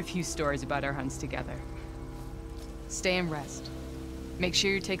 She's heard a few stories about our hunts together. Stay and rest. Make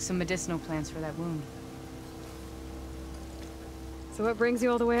sure you take some medicinal plants for that wound. So what brings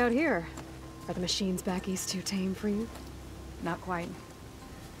you all the way out here? Are the machines back east too tame for you? Not quite.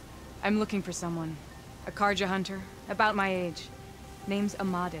 I'm looking for someone. A Karja hunter, about my age. Name's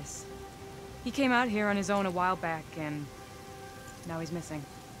Amadis. He came out here on his own a while back, and now he's missing.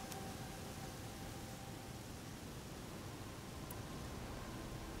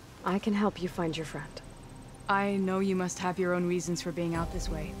 I can help you find your friend. I know you must have your own reasons for being out this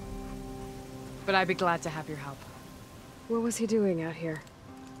way. But I'd be glad to have your help. What was he doing out here?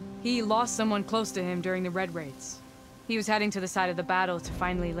 He lost someone close to him during the Red Raids. He was heading to the side of the battle to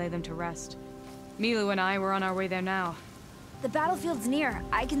finally lay them to rest. Milo and I were on our way there now. The battlefield's near.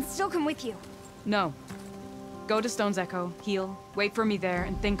 I can still come with you. No. Go to Stone's Echo, heal, wait for me there,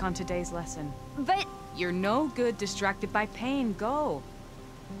 and think on today's lesson. But... You're no good distracted by pain. Go.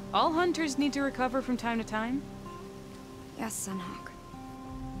 All hunters need to recover from time to time. Yes, Sunhawk.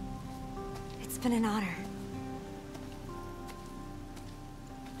 It's been an honor.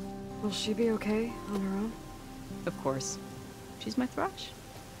 Will she be okay on her own? Of course. She's my thrush.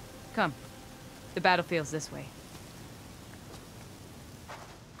 Come. The battlefield's this way.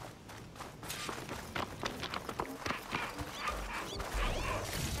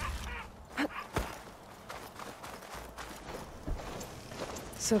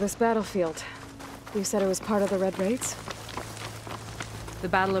 So this battlefield, you said it was part of the Red Raids? The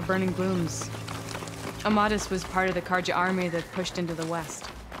Battle of Burning Blooms. Amadis was part of the Karja army that pushed into the west.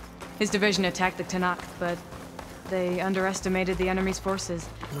 His division attacked the Tanakh, but they underestimated the enemy's forces.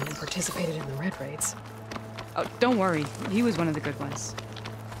 And he participated in the Red Raids. Oh, don't worry. He was one of the good ones.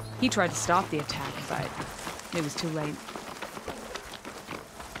 He tried to stop the attack, but it was too late.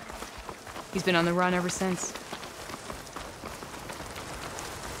 He's been on the run ever since.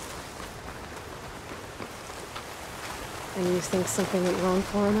 And you think something went wrong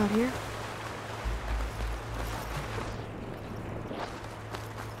for him out here?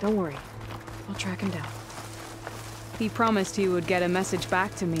 Don't worry. I'll track him down. He promised he would get a message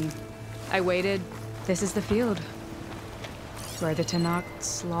back to me. I waited. This is the field, where the Tenakth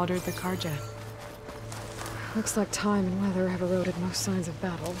slaughtered the Karja. Looks like time and weather have eroded most signs of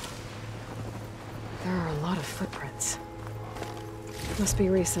battle. There are a lot of footprints. Must be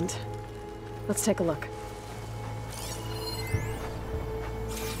recent. Let's take a look.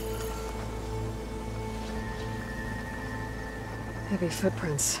 Heavy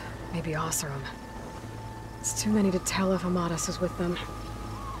footprints. Maybe ASRock. It's too many to tell if Amatis is with them.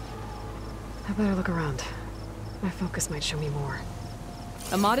 I better look around. My focus might show me more.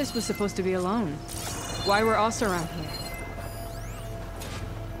 Amatis was supposed to be alone. Why were ASRock here?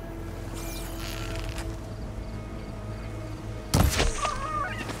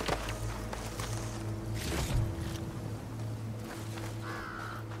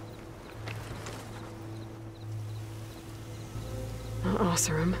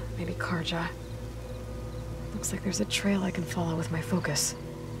 ASRock, maybe Karja. Looks like there's a trail I can follow with my focus.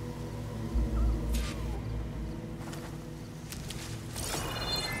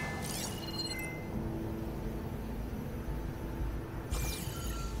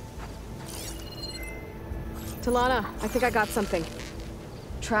 Talana, I think I got something.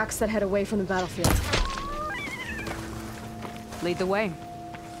 Tracks that head away from the battlefield. Lead the way.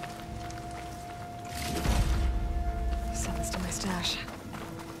 Send this to my stash.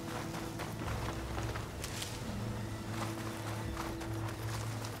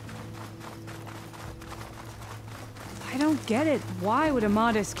 I don't get it. Why would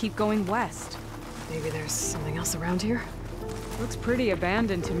Amatis keep going west? Maybe there's something else around here? Looks pretty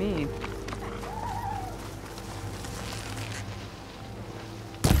abandoned to me.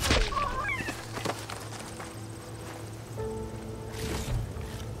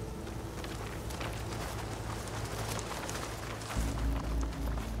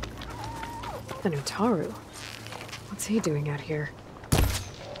 And Utaru. What's he doing out here?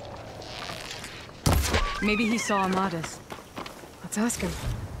 Maybe he saw Amatis. Let's ask him.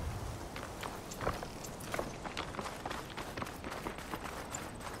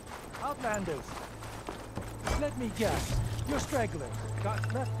 Outlanders! Let me guess. You're stragglers.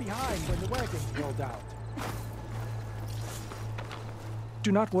 Got left behind when the wagons rolled out.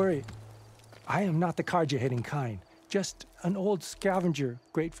 Do not worry. I am not the Karja-hating kind. Just an old scavenger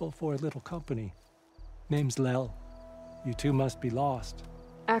grateful for a little company. Name's Lel. You two must be lost.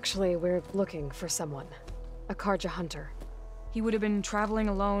 Actually, we're looking for someone. A Karja hunter. He would have been traveling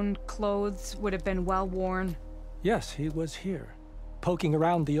alone, clothes would have been well worn. Yes, he was here, poking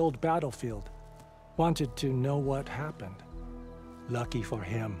around the old battlefield. Wanted to know what happened. Lucky for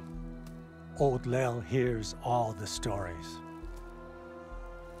him, old Lel hears all the stories.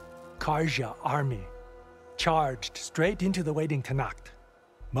 Karja army charged straight into the waiting Tenakth.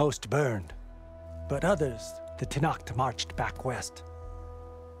 Most burned, but others, the Tenakth marched back west.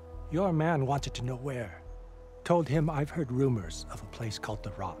 Your man wanted to know where. Told him I've heard rumors of a place called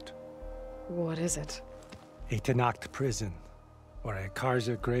the Rot. What is it? A Tenakth prison, or a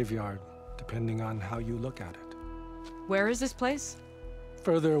Karja graveyard, depending on how you look at it. Where is this place?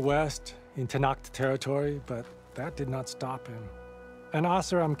 Further west, in Tenakth territory, but that did not stop him. An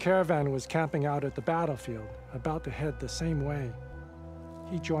ASRock caravan was camping out at the battlefield, about to head the same way.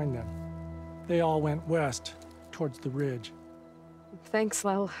 He joined them. They all went west, towards the ridge. Thanks,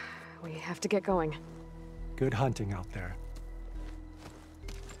 Lel. We have to get going. Good hunting out there.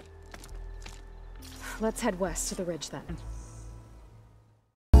 Let's head west to the ridge then.